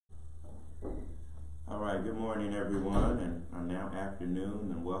Good morning, everyone, and now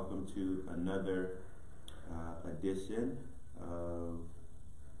afternoon, and welcome to another edition of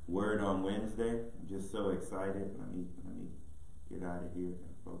Word on Wednesday. I'm just so excited. Let me get out of here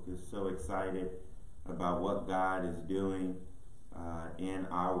and focus. So excited about what God is doing in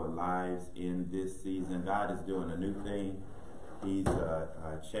our lives in this season. God is doing a new thing. He's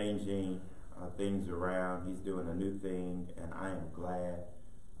changing things around. He's doing a new thing, and I am glad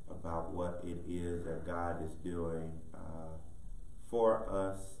about what it is that God is doing for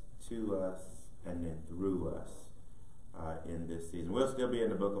us, to us, and then through us in this season. We'll still be in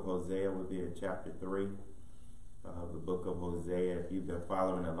the book of Hosea. We'll be in chapter 3 of the book of Hosea. If you've been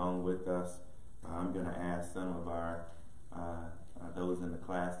following along with us, I'm going to ask some of our those in the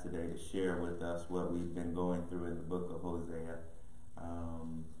class today to share with us what we've been going through in the book of Hosea.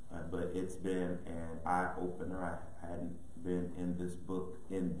 But it's been an eye-opener. I hadn't been in this book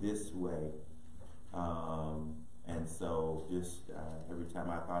in this way. And so just every time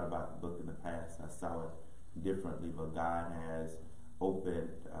I thought about the book in the past, I saw it differently. But God has opened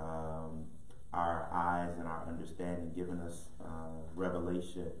our eyes and our understanding, given us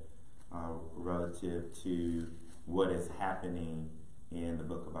revelation relative to what is happening in the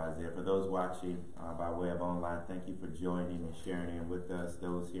book of Isaiah. For those watching by way of online, thank you for joining and sharing in with us.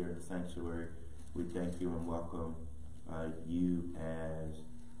 Those here in the sanctuary, we thank you and welcome you as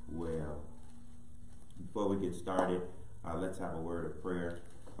well. Before we get started, let's have a word of prayer.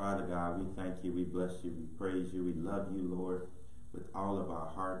 Father God, we thank you, we bless you, we praise you, we love you, Lord. With all of our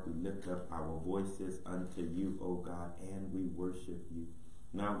heart, we lift up our voices unto you, O God, and we worship you.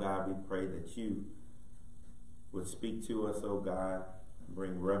 Now, God, we pray that you would speak to us, O God,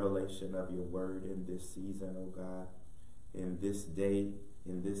 bring revelation of your word in this season, O God, in this day,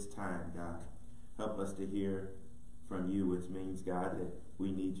 in this time, God. Help us to hear from you, which means, God, that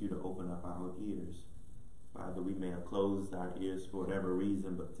we need you to open up our ears. Father, we may have closed our ears for whatever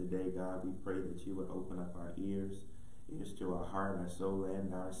reason, but today, God, we pray that you would open up our ears to our heart, our soul,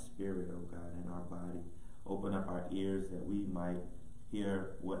 and our spirit, oh God, and our body. Open up our ears that we might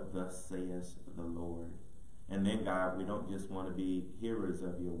hear what thus says the Lord. And then, God, we don't just want to be hearers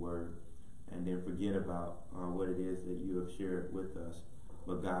of your word and then forget about what it is that you have shared with us.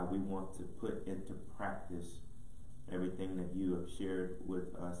 But, God, we want to put into practice everything that you have shared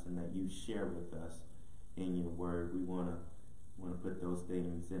with us and that you share with us in your word. We want to put those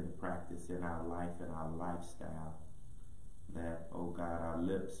things into practice in our life and our lifestyle. That, oh God, our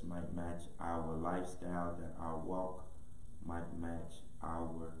lips might match our lifestyle, that our walk might match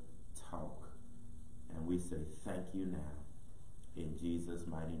our talk. And we say thank you now in Jesus'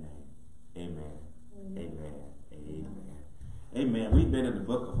 mighty name. Amen. Amen. Amen. Amen. We've been in the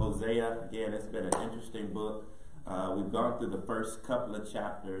book of Hosea. Again, it's been an interesting book. We've gone through the first couple of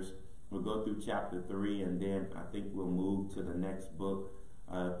chapters. We'll go through chapter 3, and then I think we'll move to the next book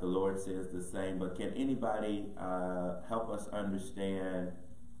if the Lord says the same. But can anybody help us understand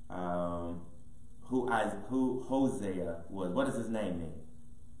who Hosea was? What does his name mean?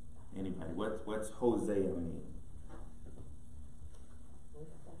 Anybody? What's Hosea mean?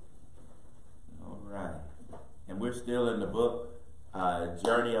 All right. And we're still in the book,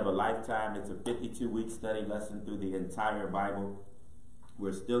 Journey of a Lifetime. It's a 52-week study lesson through the entire Bible.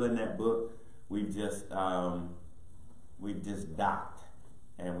 We're still in that book. We've just docked,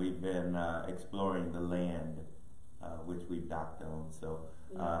 and we've been exploring the land which we've docked on. So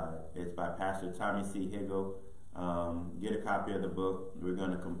it's by Pastor Tommy C. Higgle. Get a copy of the book. We're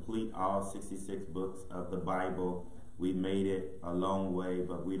going to complete all 66 books of the Bible. We made it a long way,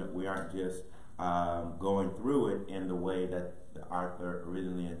 but we aren't just going through it in the way that the author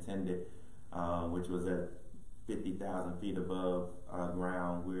originally intended, which was at 50,000 feet above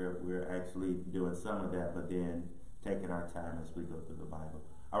ground. We're actually doing some of that, but then taking our time as we go through the Bible.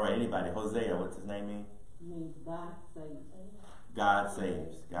 All right, anybody? Hosea, what's his name mean? Means God saves. God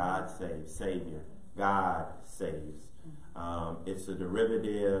saves. God saves. Savior. God saves. It's a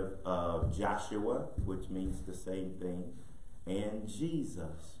derivative of Joshua, which means the same thing, and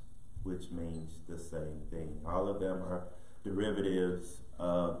Jesus, which means the same thing. All of them are derivatives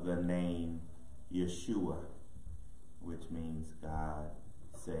of the name Yeshua, which means God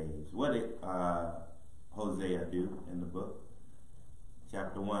saves. What did Hosea do in the book?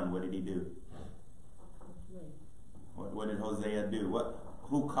 Chapter 1, what did he do? What did Hosea do?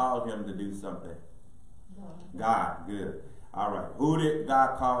 Who called him to do something? God. Good. All right. Who did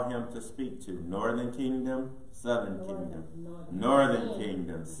God call him to speak to? Northern kingdom, southern kingdom. Northern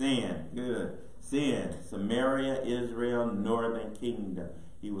kingdom. Sin. Good. Sin. Samaria, Israel, northern kingdom.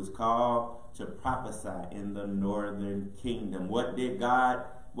 He was called to prophesy in the northern kingdom. What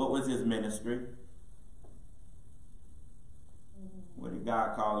was his ministry? What did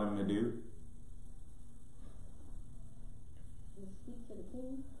God call him to do? Speak to the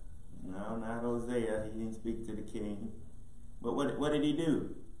king. No, not Hosea. He didn't speak to the king. But what did he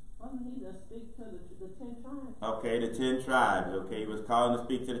do? Well, he just speak to the 10 tribes. Okay, the 10 tribes. Okay, he was calling to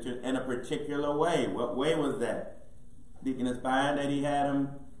speak to the 10 in a particular way. What way was that? Deaconess Fine that he had him,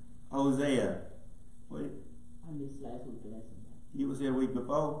 Hosea. What? I missed last week's lesson. You was here a week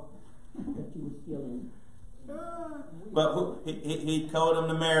before. But you was feeling. But he told him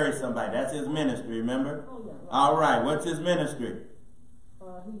to marry somebody. That's his ministry, remember? Oh, yeah. Right. All right, what's his ministry?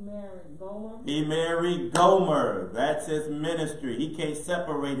 He married Gomer. He married Gomer. That's his ministry. He can't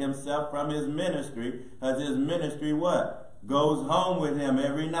separate himself from his ministry because his ministry what? Goes home with him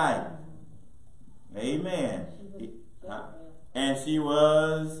every night. Amen. And she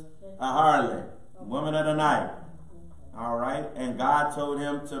was a harlot, woman of the night. All right. And God told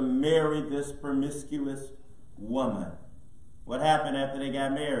him to marry this promiscuous woman. What happened after they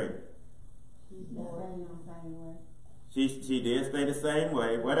got married? She did stay the same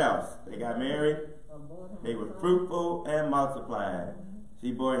way. What else? They got married. They were fruitful and multiplied.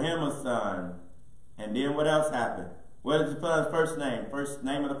 She bore him a son. And then what else happened? What is his first name? First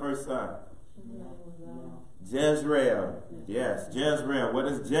name of the first son? Jezreel. Yes, Jezreel. What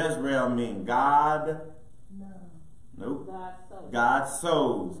does Jezreel mean? God? Nope. God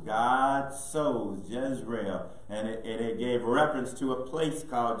sows. God sows. Jezreel. And it gave reference to a place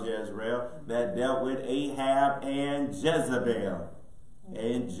called Jezreel that dealt with Ahab and Jezebel.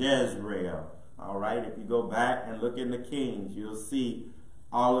 And Jezreel. All right. If you go back and look in the Kings, you'll see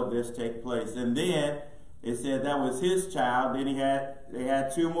all of this take place. And then it said that was his child. Then they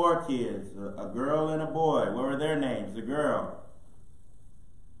had 2 more kids, a girl and a boy. What were their names? The girl.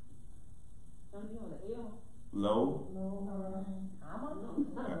 Lo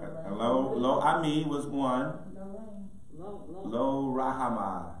Ami was one. Lo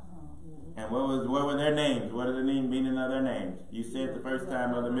Rahama. And what were their names? What are the meaning of their names? You said the first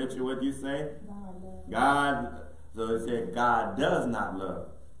time, Mother Mitchell, what did you say? God. So it said God does not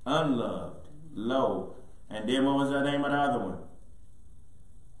love. Unloved. Lo. And then what was the name of the other one?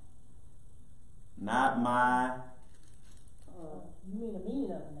 Not my. You mean the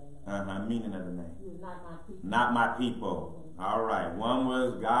meaning of the name? Meaning of the name. Not my people. Not my people. All right. One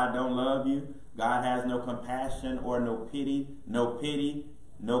was God don't love you. God has no compassion or no pity. No pity,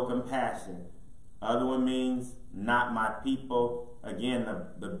 no compassion. Other one means not my people. Again,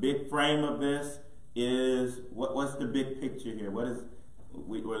 the big frame of this is what's the big picture here? What is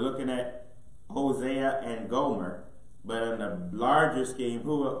we're looking at Hosea and Gomer, but in the larger scheme,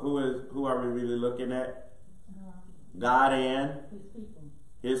 who are we really looking at? God and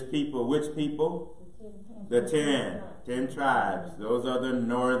his people. Which people? The 10 tribes. Those are the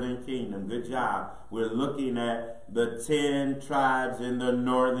northern kingdom. Good job. We're looking at the 10 tribes in the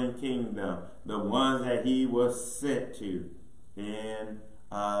northern kingdom, the ones that he was sent to in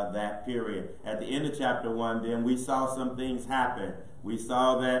that period. At the end of chapter 1, then we saw some things happen. We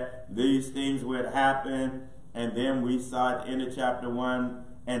saw that these things would happen, and then we saw at the end of chapter 1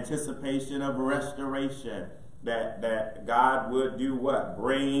 anticipation of restoration. That God would do what?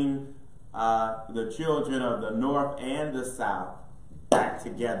 Bring the children of the north and the south back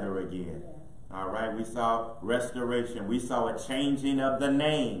together again. All right, we saw restoration. We saw a changing of the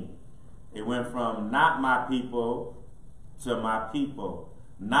name. It went from not my people to my people.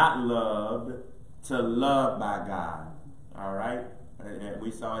 Not loved to loved by God. All right,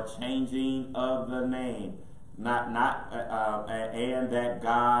 we saw a changing of the name. And that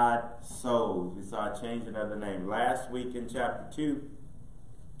God sows. We saw a changing of the name. Last week in chapter 2,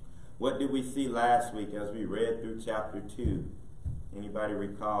 what did we see last week as we read through chapter 2? Anybody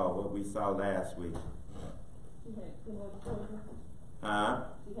recall what we saw last week? She had 2 more children. Huh?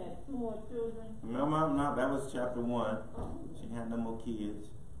 She had 2 more children. No, that was chapter 1. She had no more kids.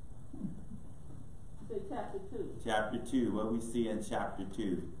 So chapter 2. Chapter 2, what we see in chapter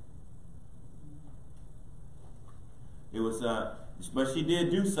 2. It was, but she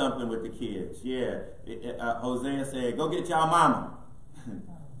did do something with the kids. Yeah, Hosea said, "Go get y'all mama.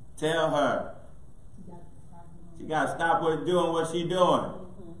 Tell her she got to stop doing what she doing,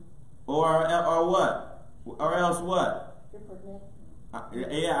 or what, or else what?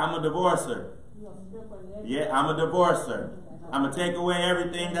 Yeah, I'm a divorcer. Yeah, I'm a divorcer. I'm gonna take away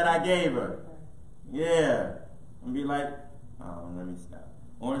everything that I gave her. Yeah, and be like, oh, let me stop.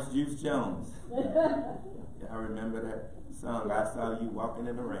 Orange Juice Jones." I remember that song, I Saw You Walking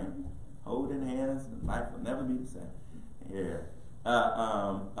in the Rain. Holding hands, life will never be the same. Yeah.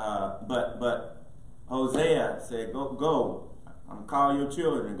 But Hosea said, go. I'm calling your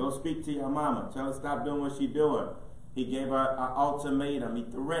children. Go speak to your mama. Tell her to stop doing what she's doing. He gave her an ultimatum. He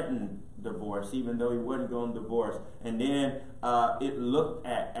threatened divorce, even though he wasn't going to divorce. And then it looked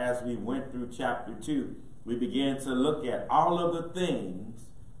at, as we went through chapter 2, we began to look at all of the things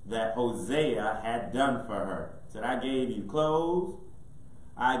that Hosea had done for her. He said, I gave you clothes.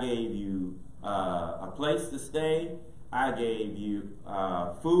 I gave you a place to stay. I gave you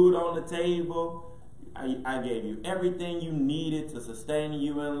food on the table. I gave you everything you needed to sustain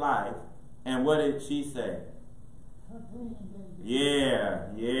you in life. And what did she say?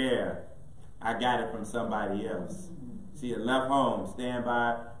 Yeah, I got it from somebody else. She had left home, stand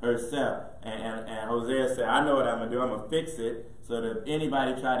by herself. And Hosea said, I know what I'm going to do. I'm going to fix it so that if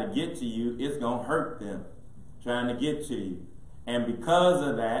anybody try to get to you, it's going to hurt them trying to get to you. And because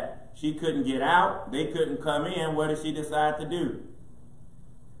of that, she couldn't get out. They couldn't come in. What did she decide to do?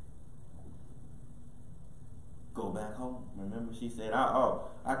 Go back home. Remember, she said,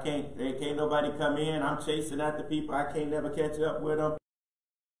 I can't nobody come in. I'm chasing after people. I can't never catch up with them.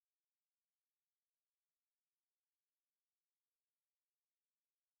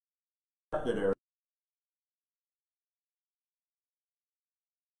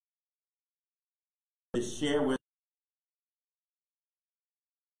 To share with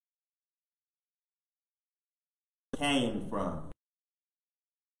came from.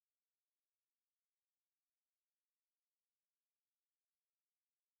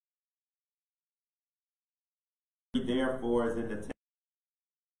 Therefore is in the text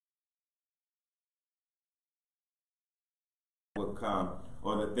would come,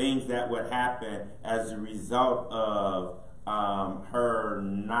 or the things that would happen as a result of her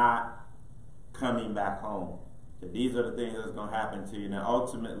not coming back home. So these are the things that's going to happen to you. Now,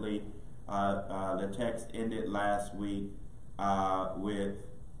 ultimately, the text ended last week with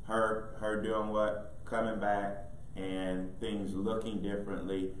her doing what? Coming back and things looking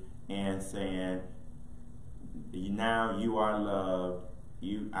differently and saying, now you are loved.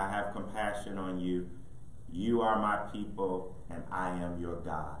 I have compassion on you. You are my people, and I am your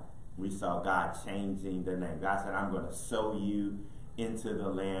God. We saw God changing the name. God said, I'm going to sow you into the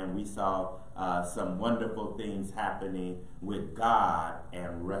land. We saw some wonderful things happening with God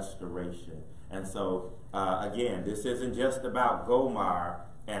and restoration. And so, again, this isn't just about Gomer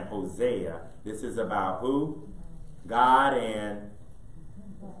and Hosea. This is about who? God and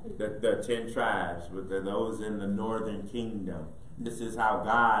the 10 tribes, with those in the northern kingdom. This is how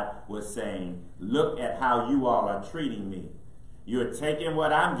God was saying, look at how you all are treating me. You're taking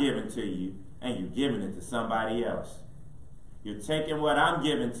what I'm giving to you and you're giving it to somebody else. You're taking what I'm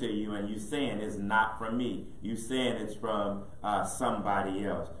giving to you and you're saying it's not from me. You're saying it's from somebody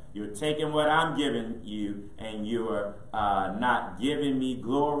else. You're taking what I'm giving you and you're not giving me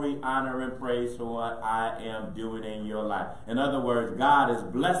glory, honor, and praise for what I am doing in your life. In other words, God is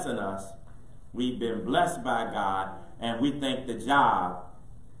blessing us. We've been blessed by God, and we thank the job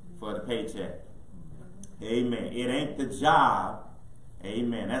for the paycheck. Amen. It ain't the job.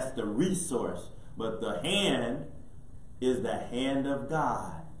 Amen. That's the resource. But the hand is the hand of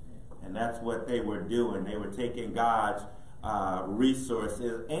God. And that's what they were doing. They were taking God's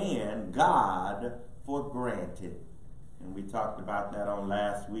resources and God for granted. And we talked about that on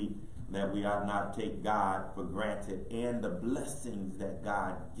last week, that we ought not take God for granted and the blessings that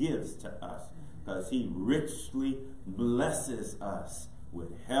God gives to us, because he richly blesses us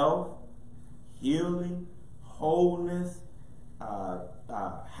with health, healing, wholeness,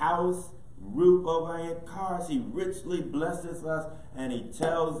 house, roof over our head, cars. He richly blesses us, and he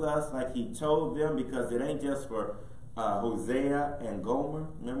tells us, like he told them, because it ain't just for Hosea and Gomer.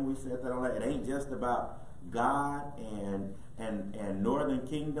 Remember we said that on that? It ain't just about God and Northern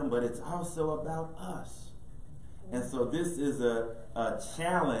Kingdom, but it's also about us. And so this is a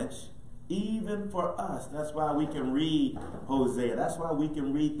challenge even for us. That's why we can read Hosea. That's why we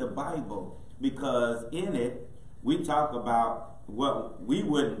can read the Bible, because in it we talk about what we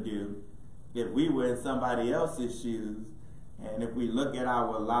wouldn't do if we were in somebody else's shoes. And if we look at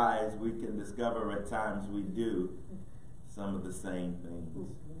our lives, we can discover at times we do some of the same things.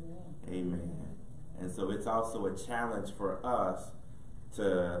 Amen. And so it's also a challenge for us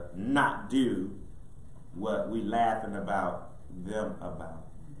to not do what we laughing about them about.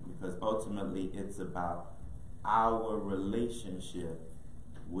 Because ultimately it's about our relationship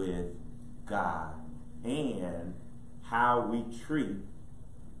with God and how we treat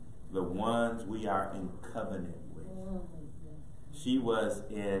the ones we are in covenant with. She was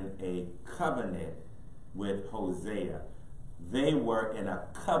in a covenant with Hosea. They were in a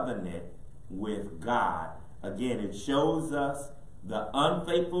covenant with God. Again, it shows us the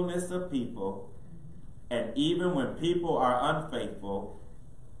unfaithfulness of people, and even when people are unfaithful,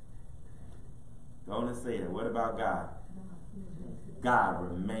 go on and say it. What about God? God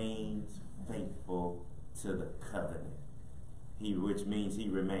remains faithful to the covenant. Which means he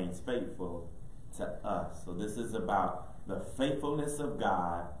remains faithful to us. So this is about the faithfulness of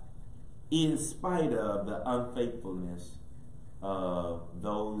God in spite of the unfaithfulness of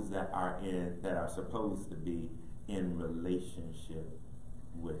those that are supposed to be in relationship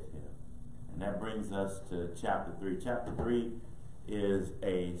with him. And that brings us to chapter 3. Chapter 3 is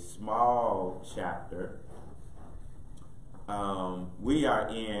a small chapter. We are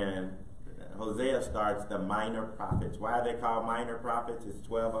in, Hosea starts the minor prophets. Why are they called minor prophets? It's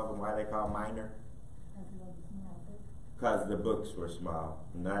 12 of them. Why are they called minor? Because the books were small.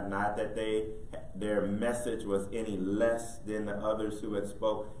 Not that their message was any less than the others who had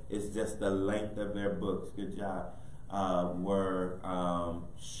spoke. It's just the length of their books. Good job. Were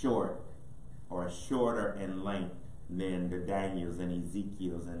short or shorter in length than the Daniels and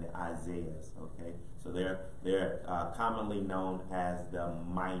Ezekiels and the Isaiahs. Okay, so they're commonly known as the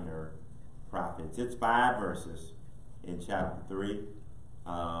minor prophets. It's 5 verses in chapter 3,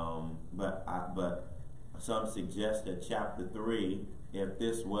 but some suggest that chapter 3, if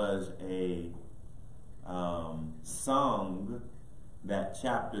this was a song, that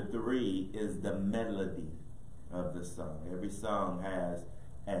chapter 3 is the melody of the song. Every song has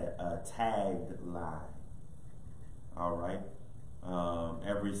a tagline. All right.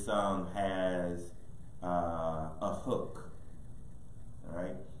 Every song has a hook. All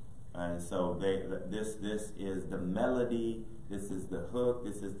right. And so this is the melody. This is the hook.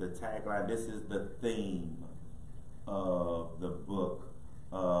 This is the tagline. This is the theme of the book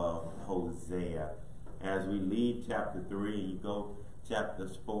of Hosea. As we leave chapter 3, you go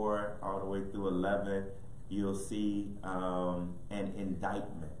chapters 4 all the way through 11, you'll see an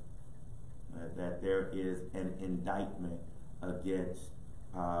indictment. That there is an indictment against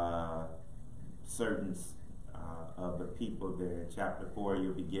certain of the people there. In chapter 4,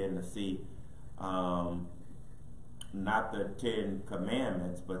 you'll begin to see not the 10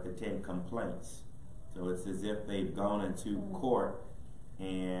 commandments, but the 10 complaints. So it's as if they've gone into court,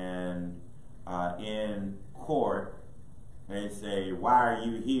 and in court they say, "Why are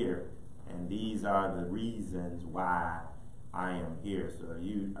you here?" And these are the reasons why I am here. So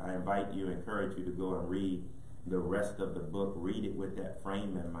I invite you, encourage you to go and read the rest of the book. Read it with that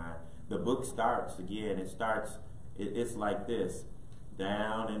frame in mind. The book starts again. It's like this,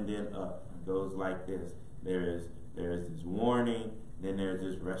 down and then up. It goes like this. There's this warning, then there's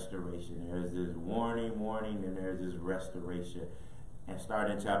this restoration. There's this warning, then there's this restoration. And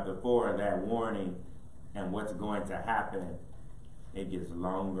starting chapter 4, that warning and what's going to happen, it gets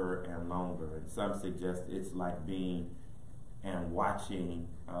longer and longer. And some suggest it's like being and watching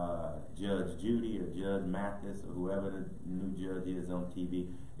Judge Judy or Judge Mathis or whoever the new judge is on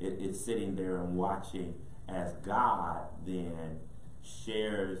TV. It's sitting there and watching as God then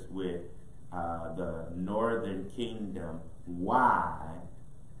shares with the northern kingdom why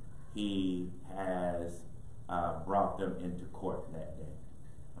he has brought them into court that day.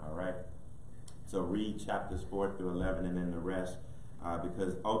 All right? So read chapters 4 through 11 and then the rest,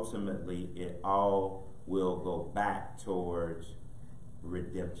 because ultimately it all will go back towards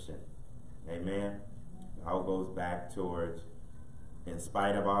redemption. Amen? It all goes back towards, in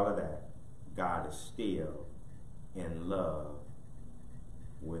spite of all of that, God is still in love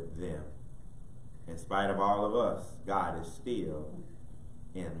with them. In spite of all of us, God is still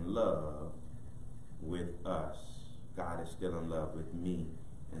in love with us. God is still in love with me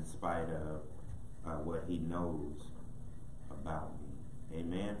in spite of what he knows about me.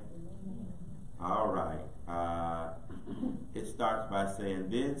 Amen? All right. It starts by saying,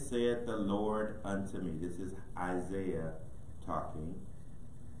 "Then said the Lord unto me," this is Isaiah talking,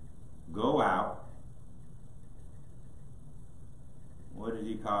 "Go out." What did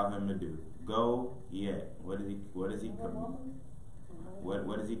he call him to do? Go yet. What is he what is he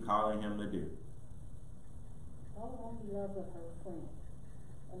calling him to do? How long he loved with her friend?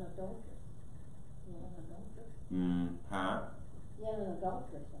 An adulteress. You know, an adulteress? Yeah, an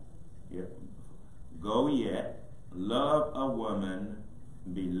adulteress. Yeah. Go yet, love a woman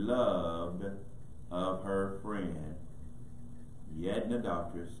beloved of her friend, yet an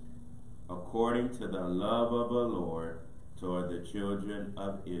adulteress, according to the love of the Lord toward the children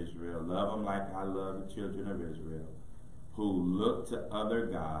of Israel. Love them like I love the children of Israel, who look to other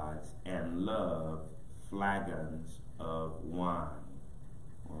gods and love flagons of wine,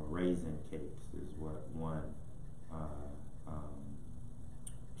 or raisin cakes is what one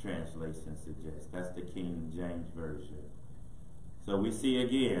translation suggests. That's the King James Version. So we see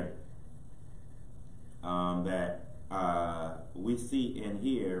again that we see in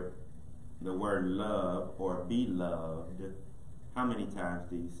here the word love or be loved, how many times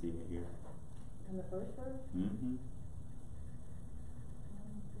do you see it here? In the first verse? Mm-hmm.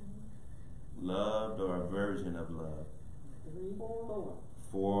 Loved or a version of love. 3, 4.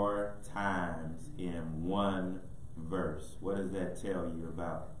 4 times in one verse. What does that tell you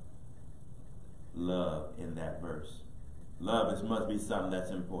about love in that verse? Love must be something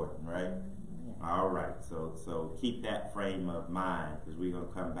that's important, right? Yeah. All right. So keep that frame of mind, because we're going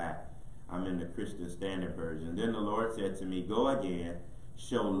to come back. I'm in the Christian Standard Version. Then the Lord said to me, go again,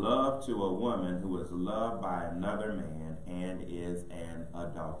 show love to a woman who is loved by another man and is an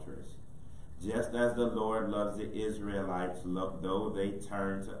adulteress. Just as the Lord loves the Israelites, though they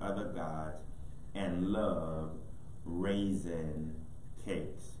turn to other gods and love raisin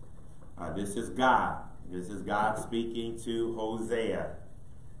cakes. This is God. This is God speaking to Hosea.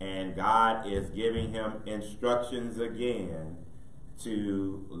 And God is giving him instructions again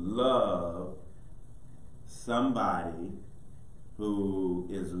to love somebody who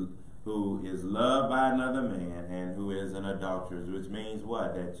is loved by another man and who is an adulteress, which means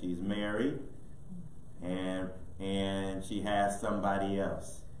what? That she's married and she has somebody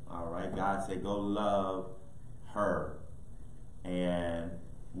else. All right, God said, go love her. And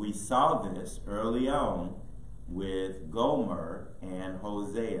we saw this early on with Gomer and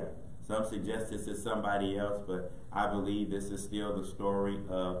Hosea. Some suggest this is somebody else, but I believe this is still the story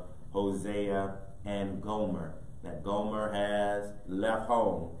of Hosea and Gomer. That Gomer has left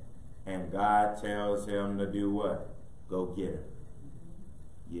home, and God tells him to do what? Go get her.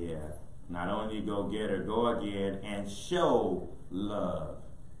 Yeah. Not only go get her, go again and show love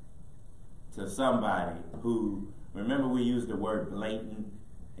to somebody who, remember we used the word blatant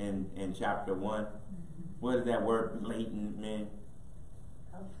in chapter 1? What does that word blatant mean?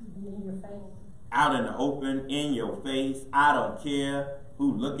 In your face. Out in the open, in your face. I don't care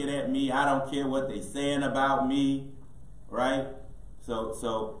who looking at me. I don't care what they saying about me. Right?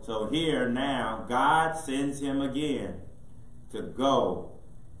 So here now, God sends him again to go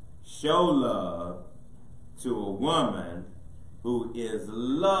show love to a woman who is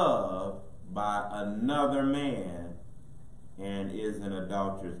loved by another man and is an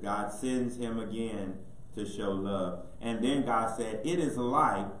adulteress. God sends him again to show love. And then God said, it is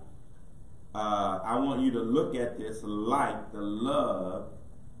like, I want you to look at this like the love,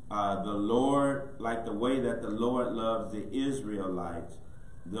 the Lord, like the way that the Lord loves the Israelites,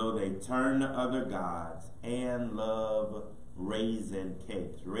 though they turn to other gods and love raisin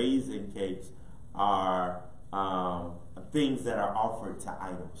cakes. Raisin cakes are things that are offered to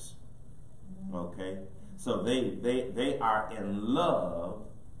idols. Okay? So they are in love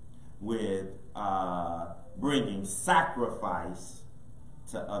with bringing sacrifice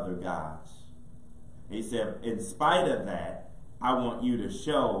to other gods. He said, in spite of that, I want you to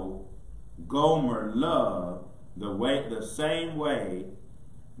show Gomer love the same way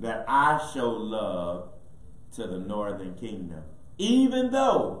that I show love to the northern kingdom. Even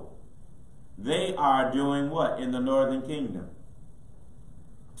though they are doing what in the northern kingdom?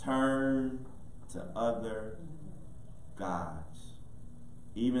 Turn to other gods.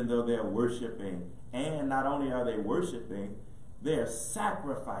 Even though they're worshiping, and not only are they worshiping, they're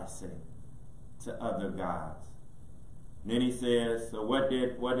sacrificing to other gods. And then he says, so what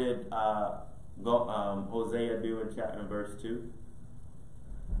did Hosea do in verse 2?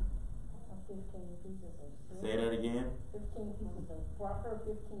 15 pieces of silver. Say that again. 15 pieces of, brought her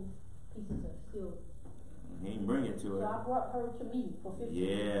 15 pieces of silver. He didn't bring it to her. So I brought her to me for 15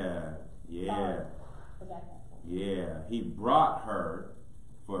 Yeah. Sorry, forgot that. Yeah, he brought her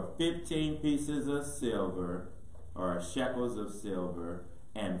for 15 pieces of silver, or shekels of silver,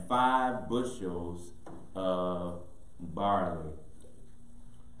 and 5 bushels of barley.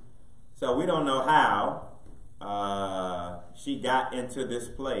 So we don't know how she got into this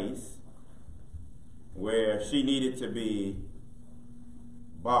place where she needed to be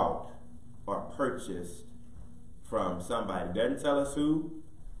bought or purchased from somebody. Doesn't tell us who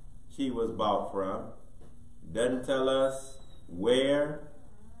she was bought from. Doesn't tell us where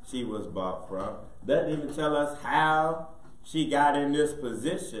she was bought from. Doesn't even tell us how she got in this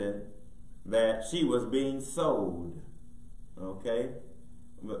position that she was being sold. Okay?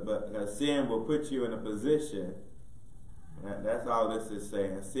 But sin will put you in a position, that's all this is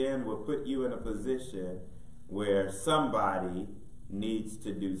saying. Sin will put you in a position where somebody needs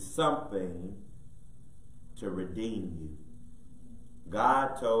to do something to redeem you.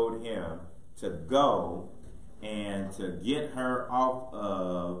 God told him to go and to get her off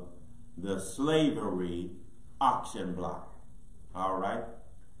of the slavery auction block. All right?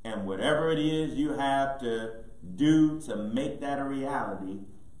 And whatever it is you have to do to make that a reality,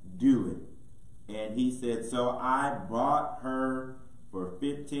 do it. And he said, so I bought her for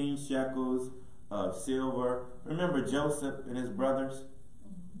 15 shekels of silver. Remember Joseph and his brothers?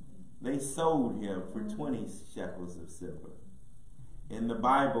 They sold him for 20 shekels of silver. In the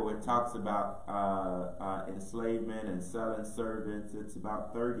Bible, it talks about enslavement and selling servants. It's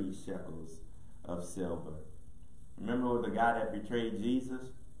about 30 shekels of silver. Remember the guy that betrayed Jesus?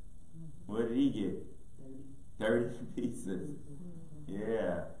 What did he get? 30 pieces.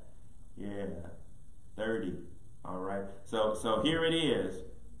 Yeah. 30. All right. So here it is.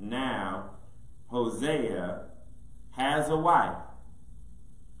 Now, Hosea has a wife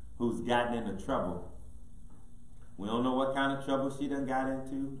who's gotten into trouble. We don't know what kind of trouble she done got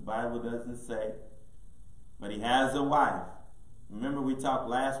into. The Bible doesn't say. But he has a wife. Remember we talked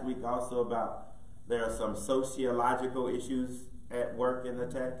last week also about there are some sociological issues at work in the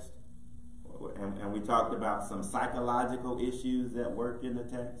text. And we talked about some psychological issues that work in the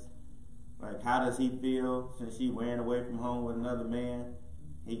text. Like, how does he feel since she ran away from home with another man?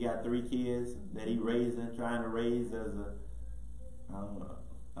 He got 3 kids that he trying to raise as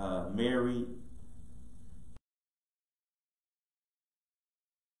a married.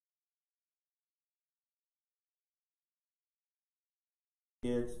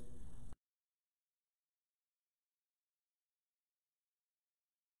 Kids.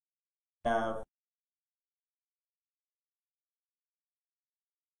 Have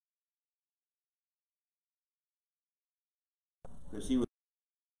because she was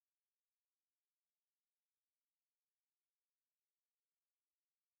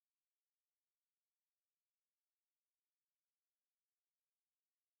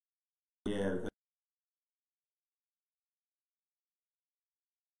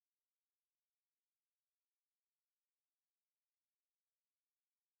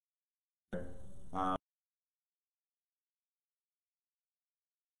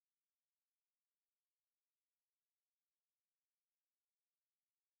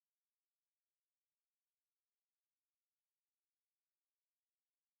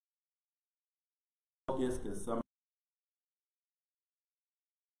focused because some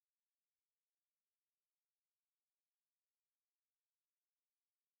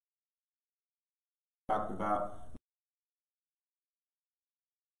talked about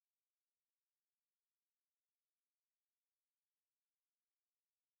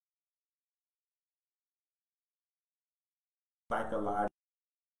psychological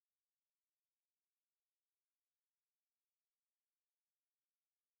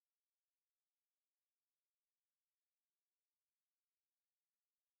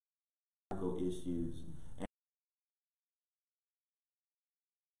issues.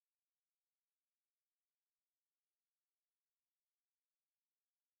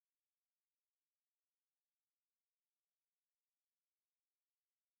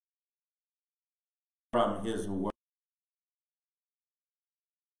 From his work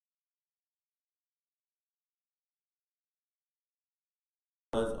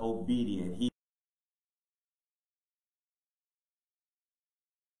was obedient. He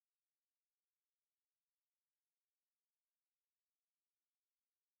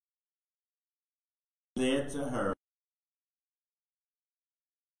said to her,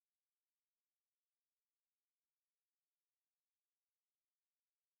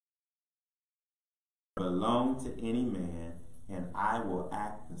 belong to any man, and I will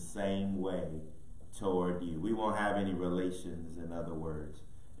act the same way toward you. We won't have any relations, in other words,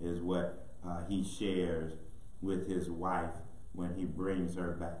 is what he shares with his wife when he brings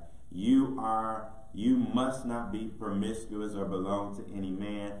her back. You must not be promiscuous or belong to any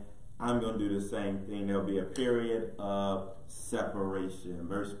man. I'm going to do the same thing. There'll be a period of separation.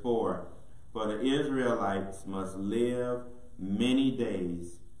 Verse 4, for the Israelites must live many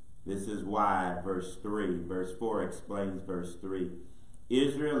days. This is why, verse 3. Verse 4 explains verse 3.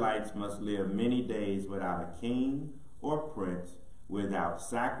 Israelites must live many days without a king or prince, without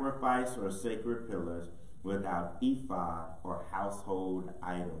sacrifice or sacred pillars, without ephod or household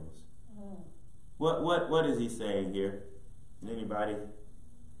idols. What is he saying here? Anybody?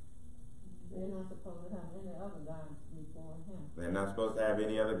 They're not supposed to have any other gods before him. They're not supposed to have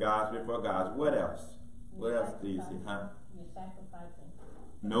any other gods before God. What else? What else do you see? Huh? You're sacrificing.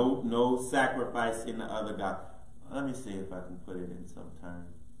 No sacrificing the other God. Let me see if I can put it in some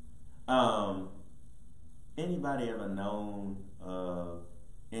terms. Anybody ever known of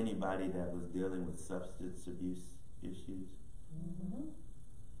anybody that was dealing with substance abuse issues?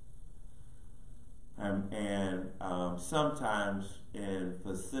 And sometimes in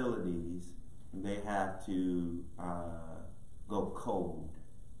facilities they have to go cold.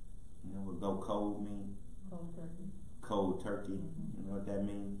 You know what go cold mean? Cold turkey. Cold turkey. You know what that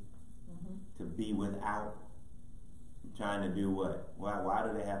means? to be without. Trying to do what? Why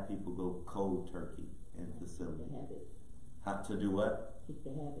do they have people go cold turkey in facilities? The habit. To do what? Kick the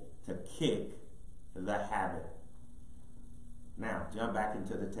habit. To kick the habit. Now, jump back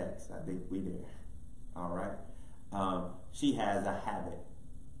into the text. I think we there. All right. She has a habit.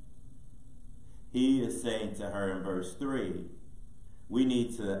 He is saying to her in verse 3, we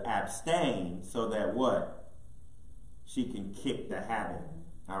need to abstain so that what? She can kick the habit.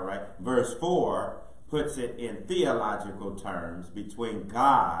 All right. Verse 4 puts it in theological terms between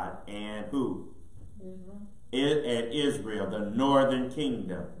God and who? And Israel, the northern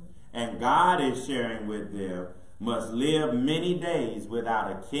kingdom. And God is sharing with them, must live many days without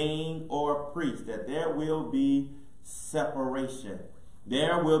a king or a priest, that there will be separation.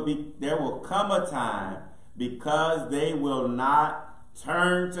 There will come a time, because they will not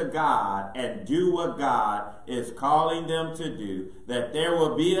turn to God and do what God is calling them to do, that there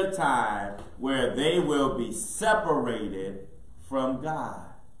will be a time where they will be separated from God.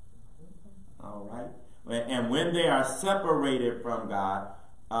 All right? And when they are separated from God,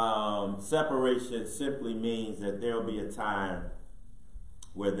 separation simply means that there will be a time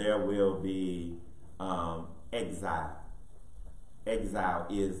where there will be exile. Exile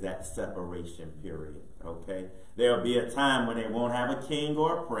is that separation period, okay? There will be a time when they won't have a king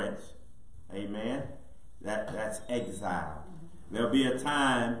or a prince. Amen? That's exile. There will be a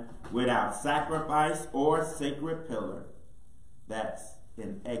time without sacrifice or sacred pillar. That's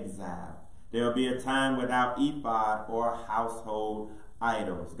in exile. There will be a time without ephod or household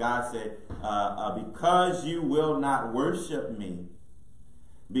idols. God said, because you will not worship me,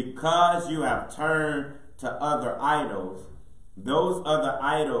 because you have turned to other idols, those other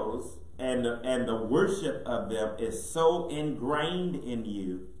idols and the worship of them is so ingrained in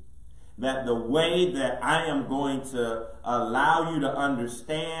you that the way that I am going to allow you to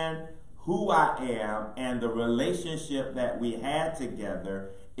understand who I am and the relationship that we had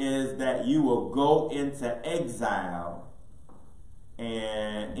together is that you will go into exile.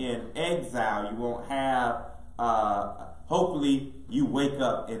 And in exile, you won't have, hopefully you wake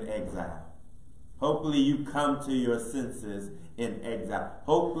up in exile. Hopefully you come to your senses in exile.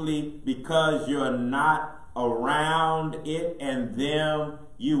 Hopefully because you're not around it and them,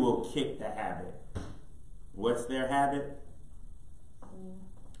 you will kick the habit. What's their habit?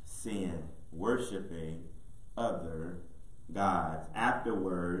 Sin. Worshiping other gods.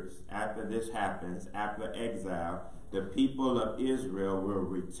 Afterwards, after this happens, after exile, the people of Israel will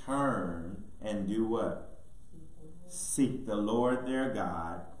return and do what? Seek the Lord their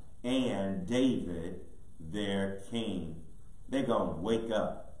God and David their king. They're going to wake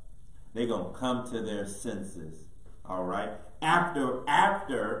up. They're going to come to their senses. All right?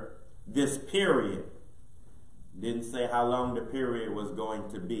 After this period, didn't say how long the period was going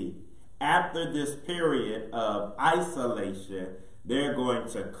to be. After this period of isolation, they're going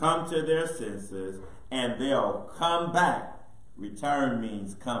to come to their senses and they'll come back. Return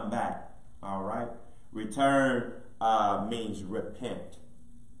means come back. All right? Return means repent.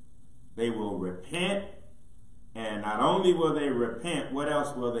 They will repent, and not only will they repent, what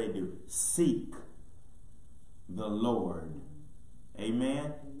else will they do? Seek the Lord.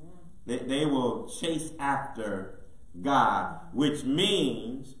 Amen? They will chase after God, which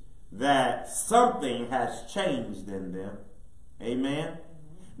means that something has changed in them. Amen?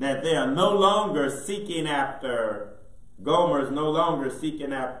 That they are no longer seeking after, Gomer's no longer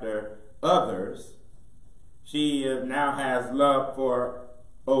seeking after others. She now has love for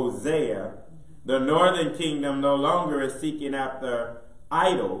Hosea. The northern kingdom no longer is seeking after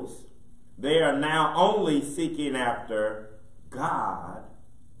idols. They are now only seeking after God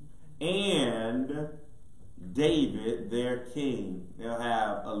and David, their king. They'll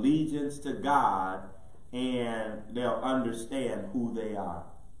have allegiance to God and they'll understand who they are.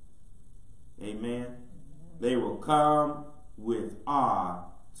 Amen. They will come with awe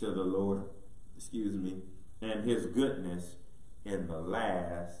to the Lord, and his goodness in the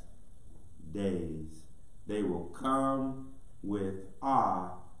last days. They will come with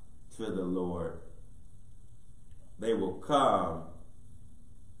awe to the Lord. They will come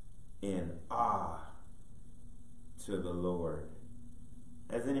in awe to the Lord.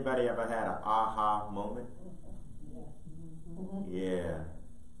 Has anybody ever had an aha moment? Yeah.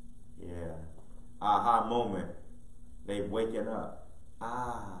 Aha moment. They've waken up.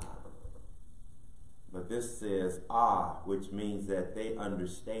 But this says which means that they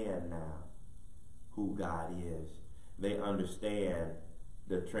understand now who God is. They understand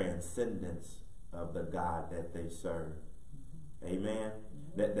the transcendence of the God that they serve. Amen?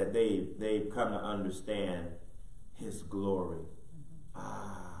 That they've come to understand his glory.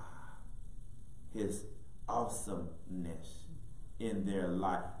 his awesomeness in their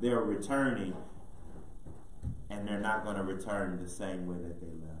life. They're returning, and they're not going to return the same way that they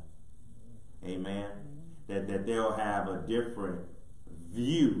left. Amen. That they'll have a different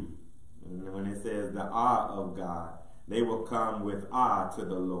view. When it says the awe of God, they will come with awe to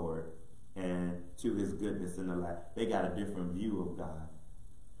the Lord and to his goodness in the life. They got a different view of God.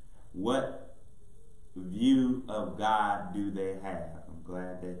 What view of God do they have? I'm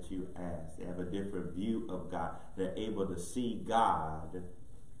glad that you asked. They have a different view of God. They're able to see God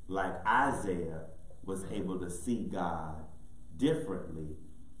like Isaiah was able to see God differently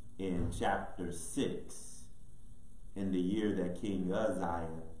in chapter 6. In the year that King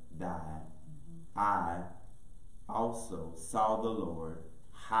Uzziah died, I also saw the Lord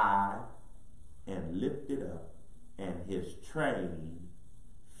high and lifted up, and his train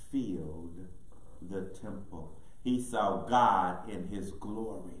filled the temple. He saw God in his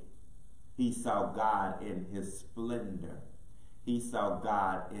glory. He saw God in his splendor. He saw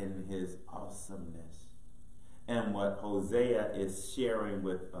God in his awesomeness. And what Hosea is sharing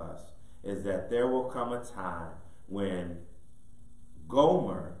with us is that there will come a time when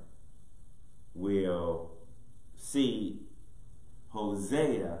Gomer will see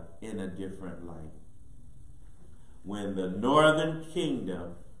Hosea in a different light. When the northern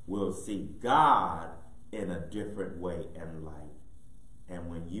kingdom will see God in a different way and light. And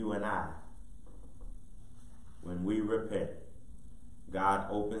when you and I, when we repent, God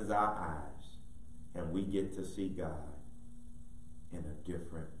opens our eyes and we get to see God in a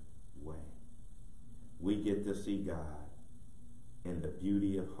different way. We get to see God in the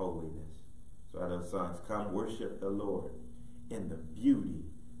beauty of holiness. So those songs, come worship the Lord in the beauty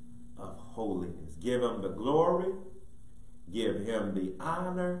of holiness. Give him the glory, give him the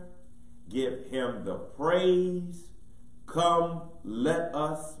honor, give him the praise. Come, let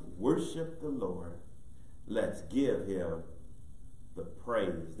us worship the Lord. Let's give him the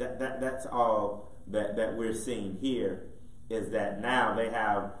praise. That's all that we're seeing here, is that now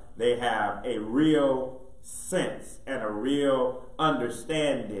they have a real sense and a real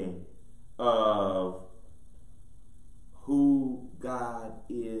understanding of who God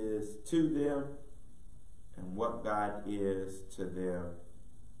is to them and what God is to them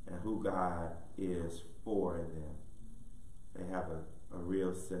and who God is for them. They have a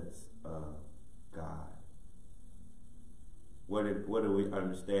real sense of God. What do we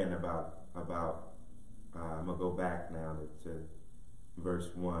understand about I'm going to go back now to verse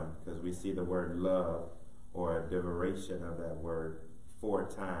 1, because we see the word love, or a derivation of that word, 4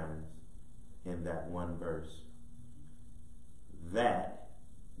 times in that one verse. That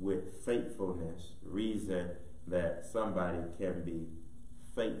with faithfulness, reason that somebody can be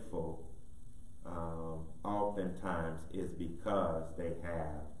faithful oftentimes is because they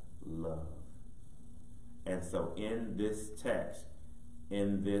have love. And so in this text,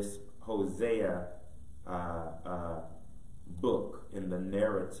 in this Hosea book, in the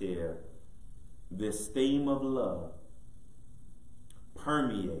narrative, this theme of love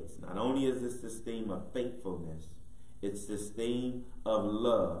permeates. Not only is this theme of faithfulness, it's this theme of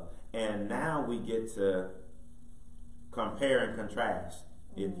love. And now we get to compare and contrast,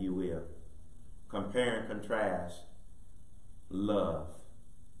 if you will. Compare and contrast love.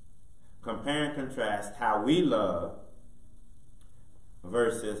 Compare and contrast how we love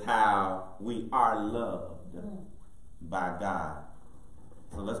versus how we are loved by God.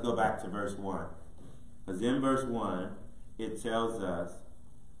 So let's go back to verse 1. Because in verse 1, it tells us,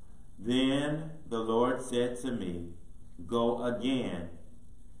 then the Lord said to me, go again,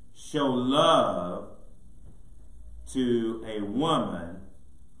 show love to a woman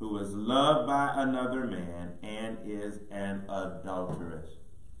who is loved by another man and is an adulteress,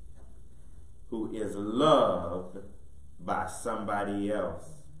 who is loved by somebody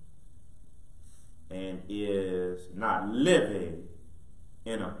else and is not living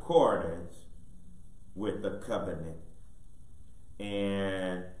in accordance with the covenant.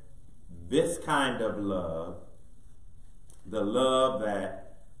 And this kind of love, the love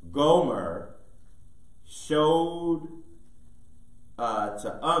that Gomer showed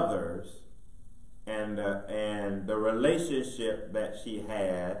to others, and the relationship that she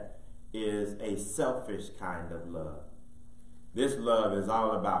had, is a selfish kind of love. This love is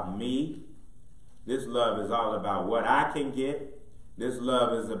all about me. This love is all about what I can get. This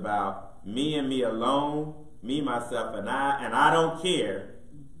love is about me and me alone, me, myself, and I don't care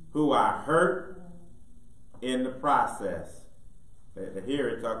who I hurt in the process. Here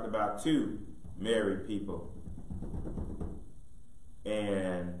it talked about 2 married people.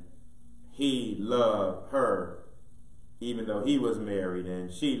 And he loved her even though he was married,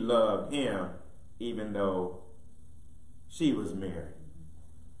 and she loved him even though she was married.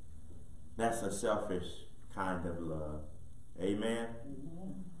 That's a selfish kind of love. Amen?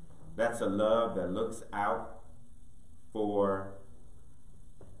 That's a love that looks out for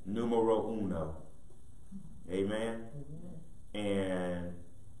numero uno. Amen? And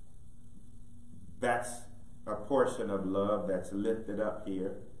that's a portion of love that's lifted up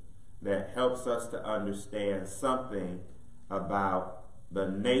here that helps us to understand something about the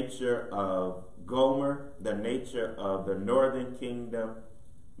nature of Gomer, the nature of the northern kingdom,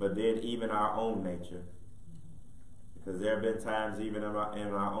 but then even our own nature. Because there have been times even in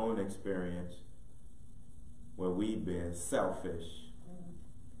our own experience where we've been selfish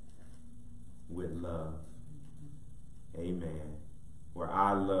with love. Amen. Where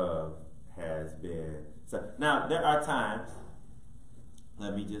our love has been. So now there are times,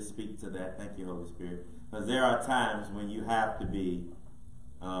 let me just speak to that. Thank you, Holy Spirit. Because there are times when you have to be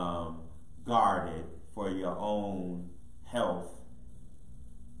guarded for your own health.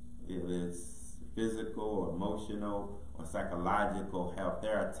 If it's physical or emotional or psychological health.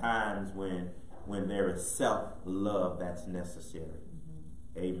 There are times when there is self-love that's necessary.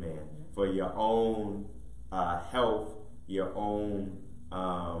 Amen. For your own health, your own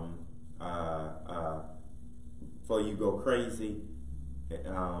before you go crazy.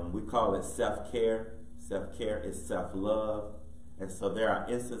 We call it self-care. Self-care is self-love. And so there are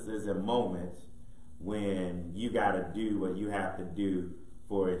instances and moments when you got to do what you have to do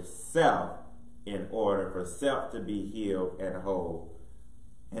for self in order for self to be healed and whole.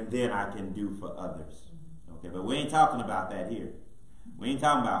 And then I can do for others. Okay, but we ain't talking about that here. We ain't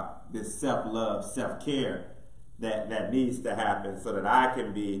talking about this self-love, self-care that needs to happen so that I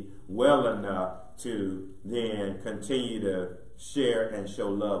can be well enough to then continue to share and show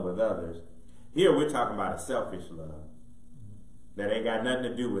love with others. Here we're talking about a selfish love. That ain't got nothing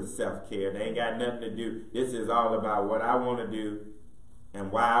to do with self-care. They ain't got nothing to do. This is all about what I want to do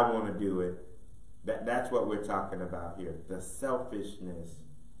and why I want to do it. That's what we're talking about here. The selfishness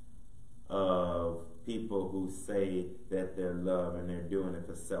of people who say that they're love and they're doing it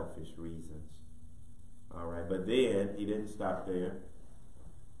for selfish reasons. All right, but then he didn't stop there,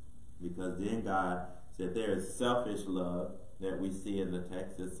 because then God said there is selfish love that we see in the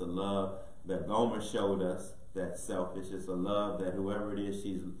text. It's a love that Gomer showed us that's selfish. It's a love that whoever it is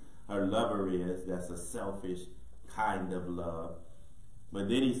her lover is, that's a selfish kind of love. But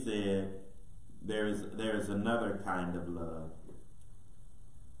then he said there's another kind of love.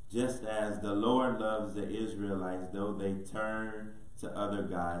 Just as the Lord loves the Israelites, though they turn to other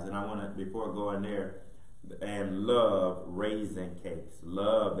gods. And I want to, before going there, and love raisin cakes.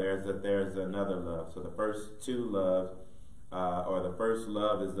 Love, there's another love. So the first two loves, or the first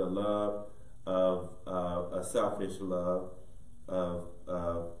love is the love of a selfish love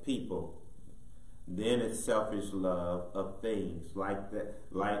of people. Then it's selfish love of things, like that,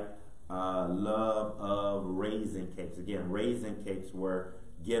 like love of raisin cakes. Again, raisin cakes were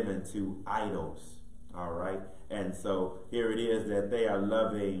given to idols. All right, and so here it is that they are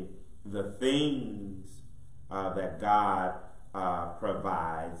loving the things that God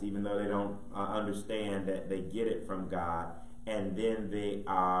provides, even though they don't understand that they get it from God, and then they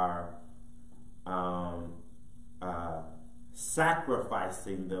are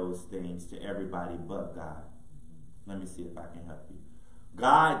sacrificing those things to everybody but God. Let me see if I can help you.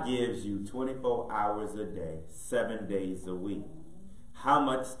 God gives you 24 hours a day, 7 days a week. How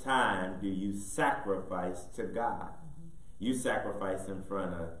much time do you sacrifice to God? You sacrifice in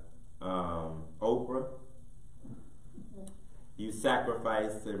front of Oprah. You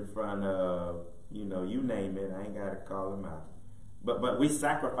sacrifice in front of, you name it. I ain't got to call them out. But we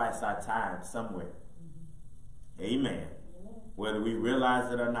sacrifice our time somewhere. Amen. Whether we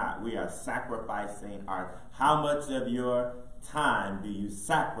realize it or not, we are sacrificing how much of your time do you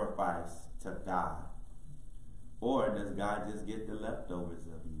sacrifice to God? Or does God just get the leftovers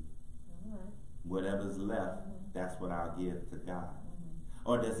of you? Whatever's left, that's what I'll give to God.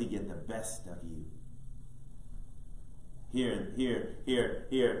 Or does he get the best of you?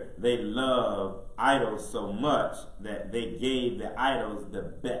 Here, they love idols so much that they gave the idols the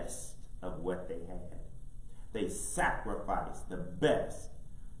best of what they had. They sacrificed the best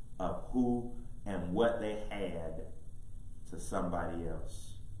of who and what they had to somebody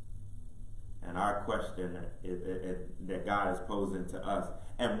else. And our question that God is posing to us,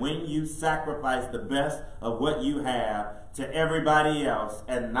 and when you sacrifice the best of what you have to everybody else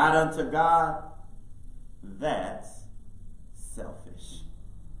and not unto God, that's selfish.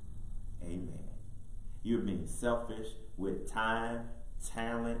 Amen. You're being selfish with time,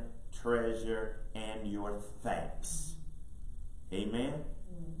 talent, treasure, and your thanks. Amen.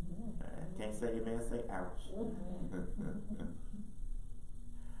 I can't say amen, say ouch.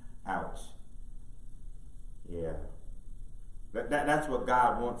 Ouch. Yeah. That's what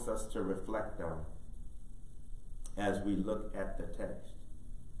God wants us to reflect on as we look at the text.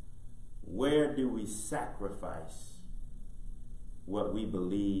 Where do we sacrifice what we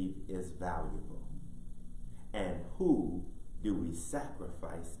believe is valuable? And who do we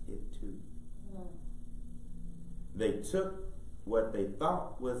sacrifice it to? They took what they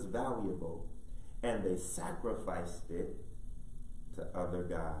thought was valuable and they sacrificed it to other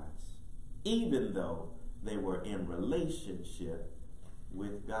gods, even though they were in relationship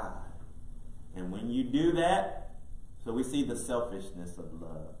with God. And when you do that, so we see the selfishness of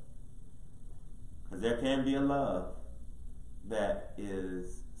love. Because there can be a love that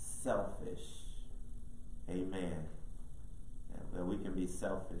is selfish. Amen. That we can be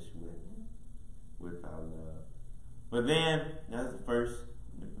selfish with our love. But then, that's the first,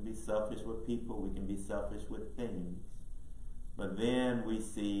 we can be selfish with people, we can be selfish with things. But then we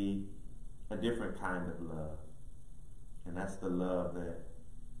see a different kind of love. And that's the love that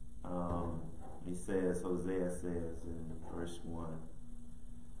Hosea says in verse 1.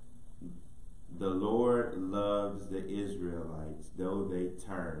 The Lord loves the Israelites, though they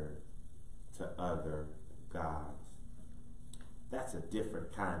turn to other gods. That's a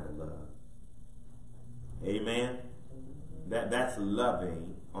different kind of love. Amen? That's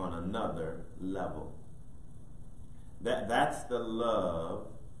loving on another level. That's the love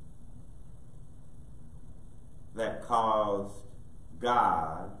that caused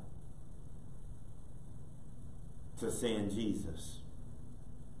God to send Jesus.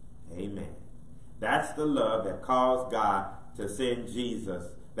 Amen. That's the love that caused God to send Jesus.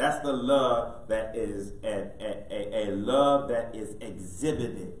 That's the love that is a love that is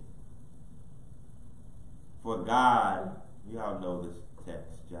exhibited. For God, you all know this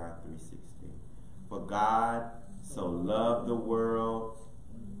text, John 3:16. For God so loved the world.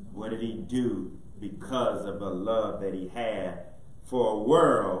 What did he do? Because of the love that he had for a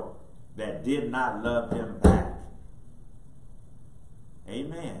world that did not love him back.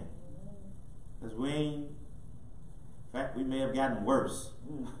 Amen. Because in fact, we may have gotten worse.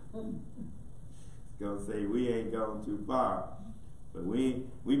 Gonna say we ain't gone too far, but we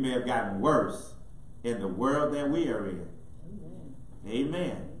may have gotten worse in the world that we are in.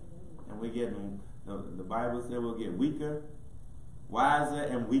 Amen. And we're getting, the Bible said we'll get weaker, wiser,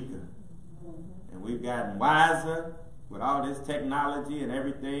 and weaker. And we've gotten wiser with all this technology and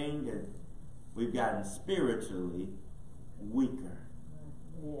everything, and we've gotten spiritually weaker.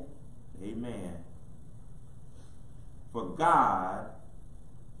 Yeah. Amen. For God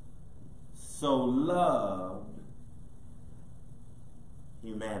so loved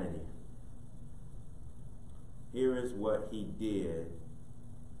humanity. Here is what he did,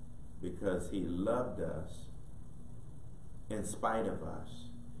 because he loved us in spite of us.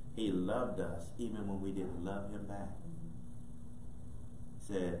 He loved us even when we didn't love him back.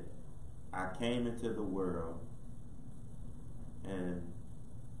 He said, I came into the world, and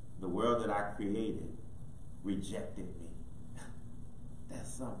the world that I created rejected me.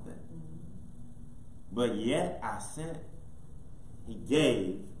 That's something. But yet I sent, he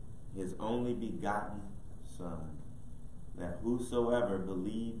gave his only begotten Son, that whosoever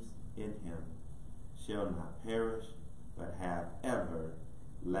believes in him shall not perish, but have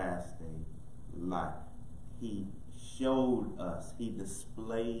everlasting life. He showed us, he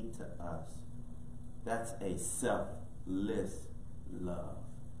displayed to us. That's a selfless love.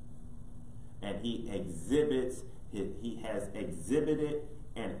 And he exhibits, he has exhibited,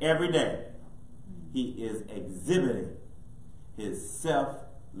 and every day he is exhibiting his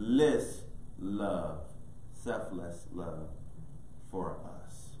selfless love for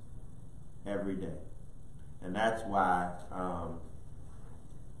us every day. And that's why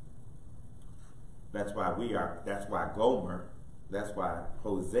Gomer, that's why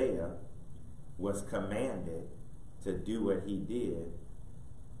Hosea was commanded to do what he did,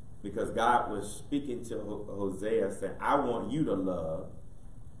 because God was speaking to Hosea saying, I want you to love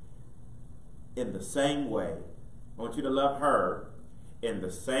in the same way. I want you to love her in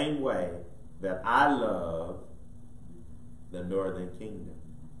the same way that I love the northern kingdom.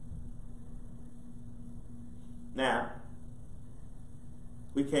 Now,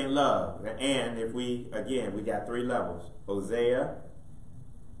 we can't love. And if we got three levels. Hosea,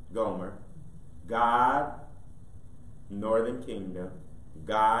 Gomer, God, northern kingdom,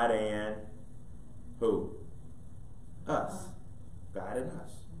 God and who? Us. God and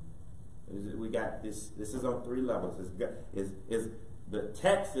us. We got this. This is on three levels. The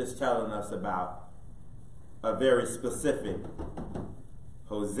text is telling us about a very specific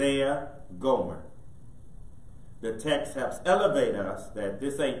Hosea, Gomer. The text helps elevate us that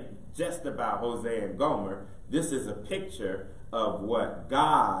this ain't just about Hosea and Gomer. This is a picture of what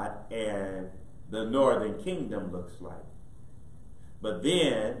God and the northern kingdom looks like. But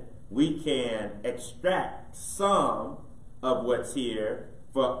then we can extract some of what's here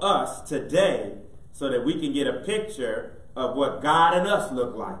for us today so that we can get a picture of what God and us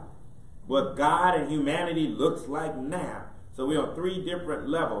look like, what God and humanity looks like now. So we're on 3 different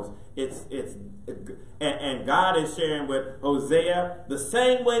levels. And God is sharing with Hosea the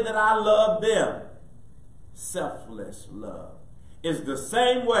same way that I love them. Selfless love is the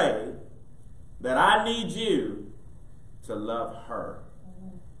same way that I need you to love her.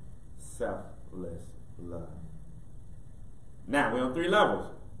 Selfless love. Now we're on 3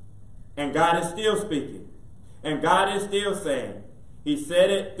 levels. And God is still speaking. And God is still saying. He said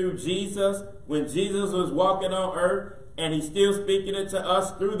it through Jesus when Jesus was walking on earth. And he's still speaking it to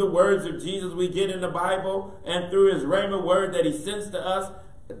us through the words of Jesus we get in the Bible and through his Rhema word that he sends to us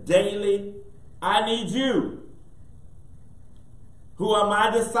daily. I need you, who are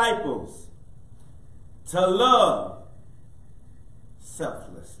my disciples, to love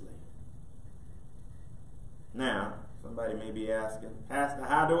selflessly. Now, somebody may be asking, Pastor,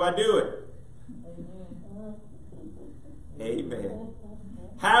 how do I do it? Amen.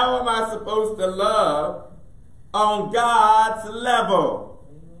 How am I supposed to love on God's level?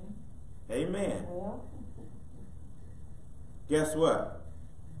 Amen. Guess what?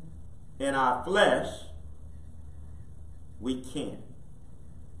 In our flesh, we can't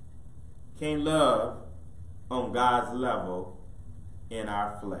love on God's level in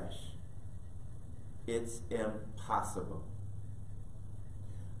our flesh. It's impossible.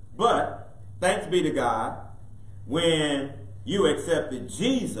 But thanks be to God, when you accepted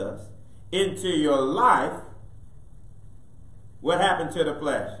Jesus into your life, what happened to the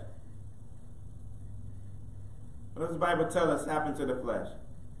flesh? What does the Bible tell us happened to the flesh?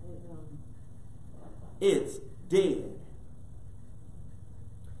 It's dead.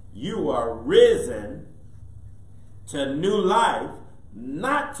 You are risen to new life,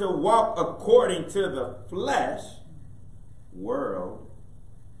 not to walk according to the flesh, world,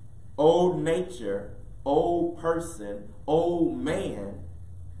 old nature, old person, old man.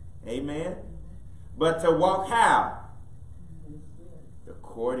 Amen? But to walk how?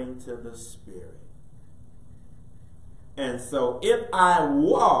 According to the Spirit. And so if I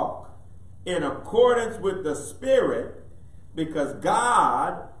walk in accordance with the Spirit, because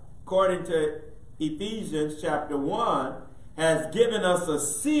God, according to Ephesians chapter 1, has given us a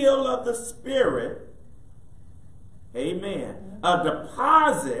seal of the Spirit, amen, a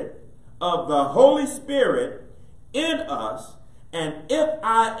deposit of the Holy Spirit in us, and if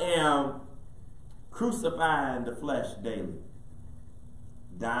I am crucifying the flesh daily,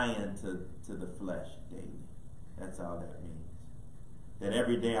 dying to the flesh daily. That's all that means. That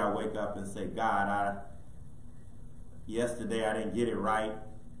every day I wake up and say, God, yesterday I didn't get it right.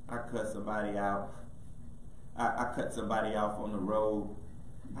 I cut somebody out. I cut somebody off on the road.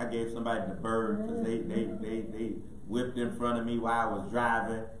 I gave somebody the bird because they whipped in front of me while I was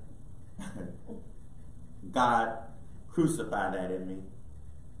driving. God, crucify that in me.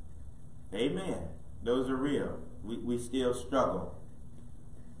 Amen. Those are real. We still struggle.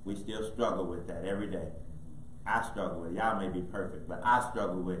 We still struggle with that every day. I struggle with it. Y'all may be perfect, but I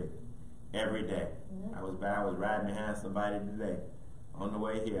struggle with it every day. I was riding behind somebody today on the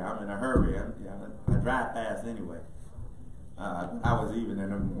way here. I'm in a hurry. I drive fast anyway. I was even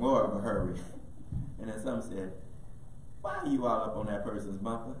in more of a hurry. And then some said, why are you all up on that person's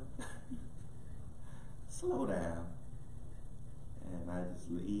bumper? Slow down. And I just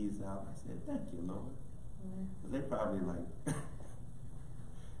eased out. I said, thank you, Lord. Because they probably like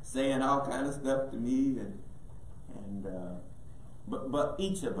saying all kind of stuff to me. But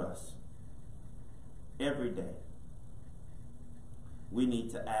each of us, every day, we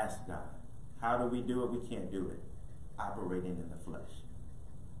need to ask God, how do we do it? We can't do it operating in the flesh.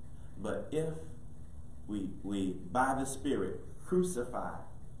 But if we by the Spirit, crucify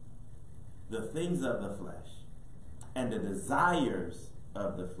the things of the flesh and the desires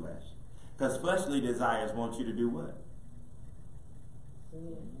of the flesh. Because fleshly desires want you to do what?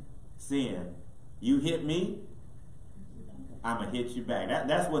 Sin. You hit me, I'm going to hit you back.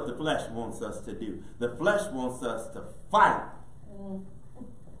 That's what the flesh wants us to do. The flesh wants us to fight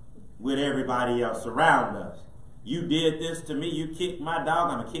with everybody else around us. You did this to me, you kicked my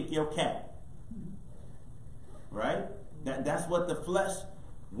dog, I'm going to kick your cat. Right? That's what the flesh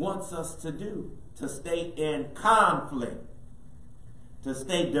wants us to do. To stay in conflict. To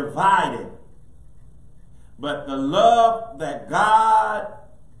stay divided. But the love that God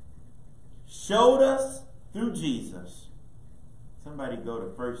showed us through Jesus. Somebody go to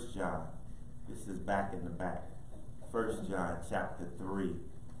 1 John. This is back in the back. 1 John chapter 3,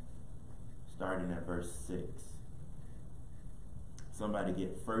 starting at verse 6. Somebody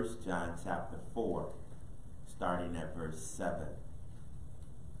get 1 John chapter 4, starting at verse 7.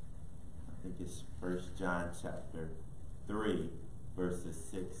 I think it's 1 John chapter 3, verses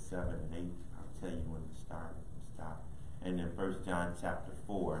 6, 7, and 8. I'll tell you when to start and stop. And then 1 John chapter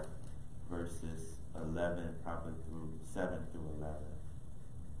 4, verses 11, probably through 7 through 11.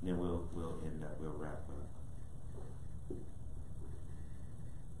 And then we'll end up, we'll wrap up.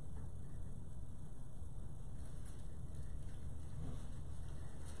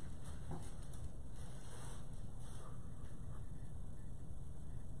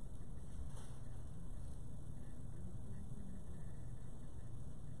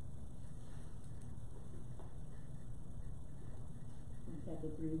 Chapter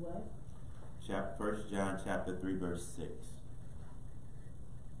 3 what? 1 John chapter 3, verse 6.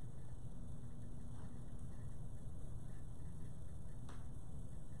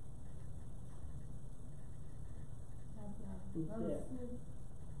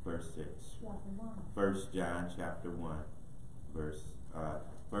 Verse 6. 1 John chapter 1, verse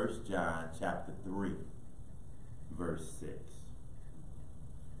 1 John chapter 3, verse 6.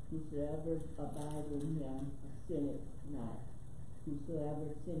 Whosoever abide in him sinneth not.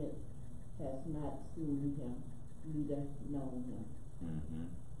 Whosoever sinneth has not seen him, neither known him. Mm-hmm.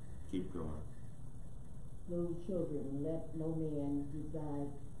 Keep going. Little children, let no man deceive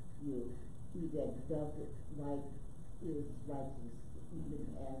you. He that doth it right is righteous,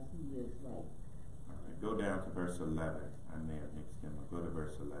 even as he is right. All right, go down to verse 11. I may have mixed them up. Go to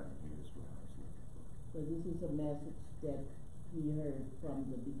verse 11. Here's what I was looking for. So this is a message that we heard from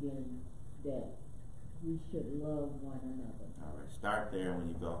the beginning, that we should love one another. All right, start there when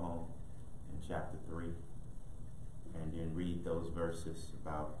you go home in chapter 3, and then read those verses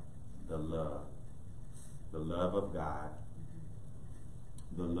about the love of God,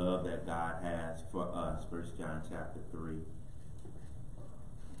 the love that God has for us. 1 John chapter 3,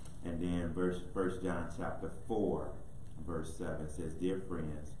 and then 1 John chapter 4, verse 7 says, "Dear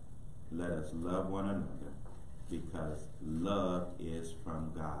friends, let us love one another, because love is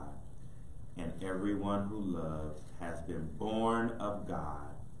from God. And everyone who loves has been born of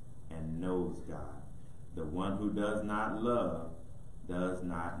God and knows God. The one who does not love does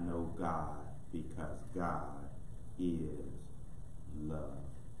not know God, because God is love."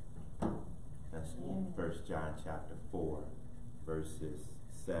 That's 1 John chapter 4, verses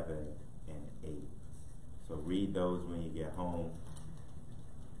 7 and 8. So read those when you get home,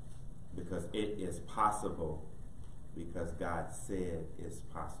 because it is possible, because God said it's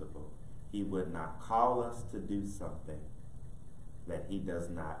possible. He would not call us to do something that he does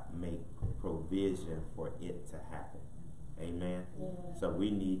not make provision for it to happen. Amen? Yeah. So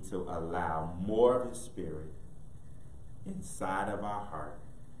we need to allow more of his spirit inside of our heart,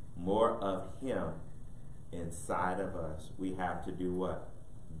 more of him inside of us. We have to do what?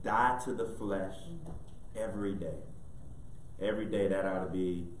 Die to the flesh every day. Every day that ought to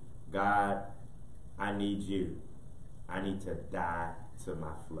be, God, I need you. I need to die to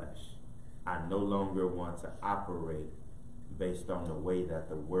my flesh. I no longer want to operate based on the way that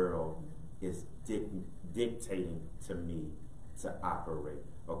the world is dictating to me to operate,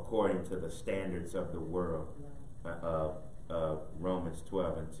 according to the standards of the world, of Romans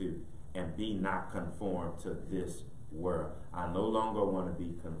 12 and 2. And be not conformed to this world. I no longer want to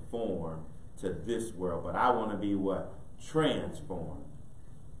be conformed to this world, but I want to be what? Transformed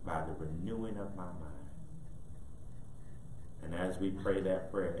by the renewing of my mind. And as we pray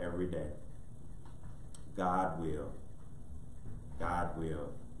that prayer every day, God will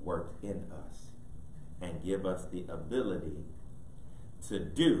work in us and give us the ability to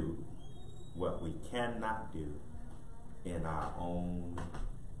do what we cannot do in our own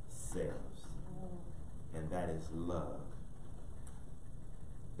selves. And that is love.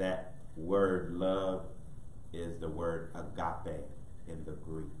 That word love is the word agape in the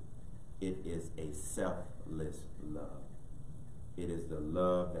Greek. It is a selfless love. It is the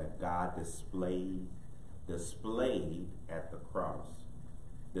love that God displayed at the cross,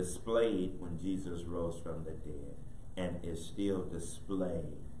 displayed when Jesus rose from the dead, and is still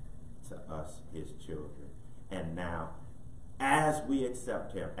displayed to us, his children. And now, as we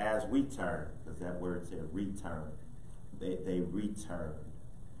accept him, as we turn, because that word said return, they returned.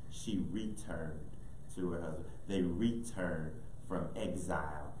 She returned to her husband. They returned from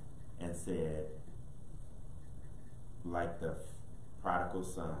exile and said, like the prodigal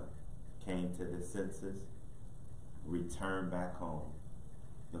son came to the senses, returned back home.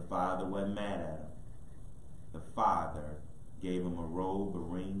 The father wasn't mad at him. The father gave him a robe, a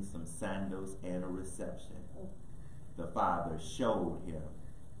ring, some sandals, and a reception. The father showed him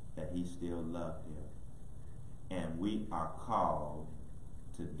that he still loved him. And we are called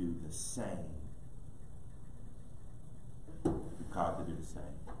to do the same. We're called to do the same.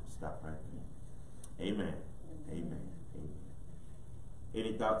 Stop right there. Amen. Amen. Amen.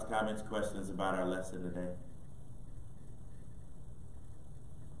 Any thoughts, comments, questions about our lesson today?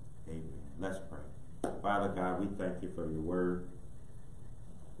 Amen. Let's pray. Father God, we thank you for your word.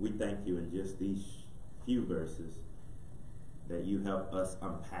 We thank you in just these few verses that you help us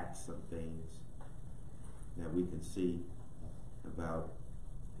unpack some things that we can see about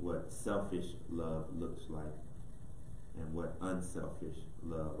what selfish love looks like and what unselfish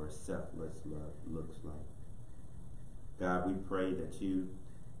love or selfless love looks like. God, we pray that you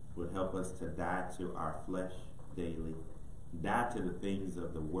would help us to die to our flesh daily, die to the things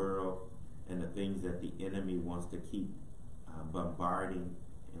of the world and the things that the enemy wants to keep bombarding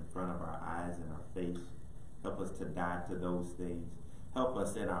in front of our eyes and our face. Help us to die to those things. Help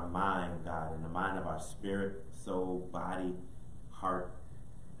us in our mind, God, in the mind of our spirit, soul, body, heart.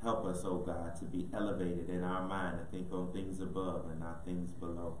 Help us, oh God, to be elevated in our mind, to think on things above and not things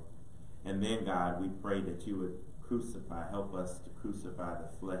below. And then, God, we pray that you would help us to crucify the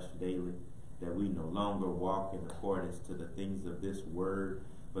flesh daily, that we no longer walk in accordance to the things of this word,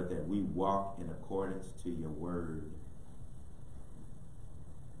 but that we walk in accordance to your word.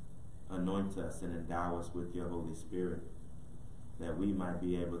 Anoint us and endow us with your Holy Spirit, that we might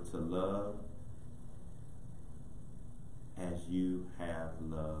be able to love as you have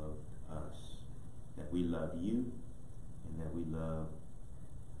loved us, that we love you and that we love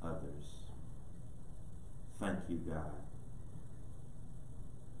others. Thank you, God.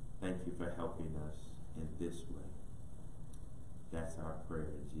 Thank you for helping us in this way. That's our prayer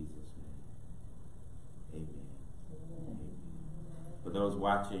in Jesus' name. Amen. Amen. For those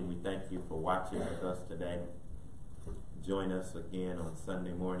watching, we thank you for watching with us today. Join us again on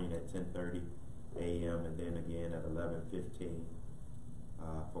Sunday morning at 10:30 a.m. and then again at 11:15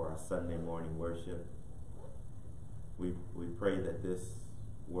 for our Sunday morning worship. We pray that this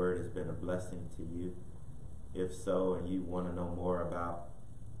word has been a blessing to you. If so, and you want to know more about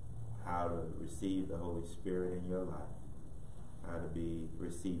how to receive the Holy Spirit in your life, how to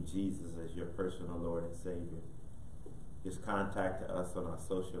receive Jesus as your personal Lord and Savior, just contact us on our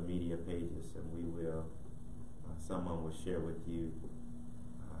social media pages, and we will. Someone will share with you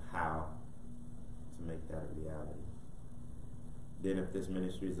how to make that a reality. Then, if this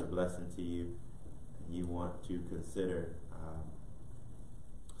ministry is a blessing to you, and you want to consider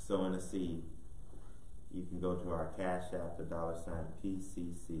sowing a seed, you can go to our Cash App, the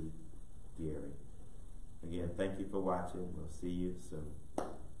 $PCC Gary. Again, thank you for watching. We'll see you soon.